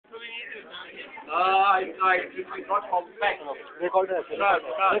It's not compact. Record আছে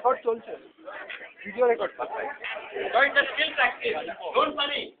record চলছে video record So it's a skill practice. Don't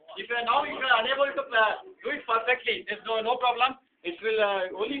worry. If you are unable to do it perfectly, there's no problem. It will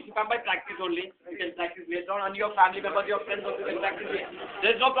only come by practice only. You can practice later on, and your family members, your friends also can practice it.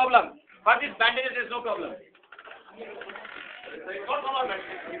 There's no problem. But with bandages, there's no problem. So it's not normal.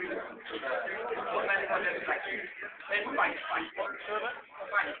 It's fine.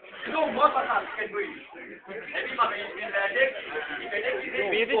 No more person can do it. Everybody in the headache,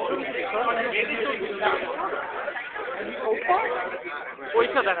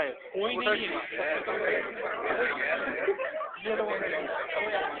 পয়সা দেখায় ওই নেই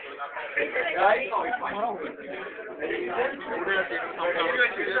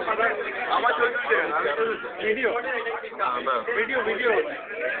আমার চলছে video video video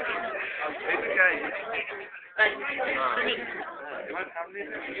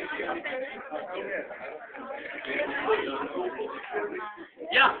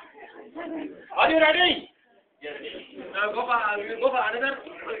Yeah. Are you ready? Yes. Go for another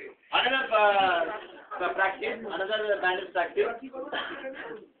practice, another bandage practice.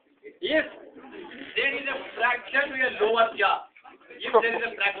 If there is a fracture to your lower jaw,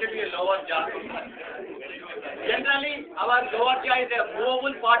 generally our lower jaw is a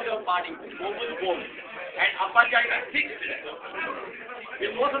movable part of body, movable bone, and upper jaw is fixed.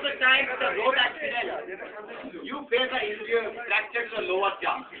 In most of the time, the road accident, you face a fracture to the lower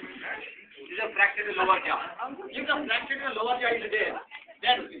jaw. This is a fracture to the lower jaw. If the fracture to the lower jaw is there,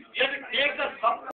 then you have to take the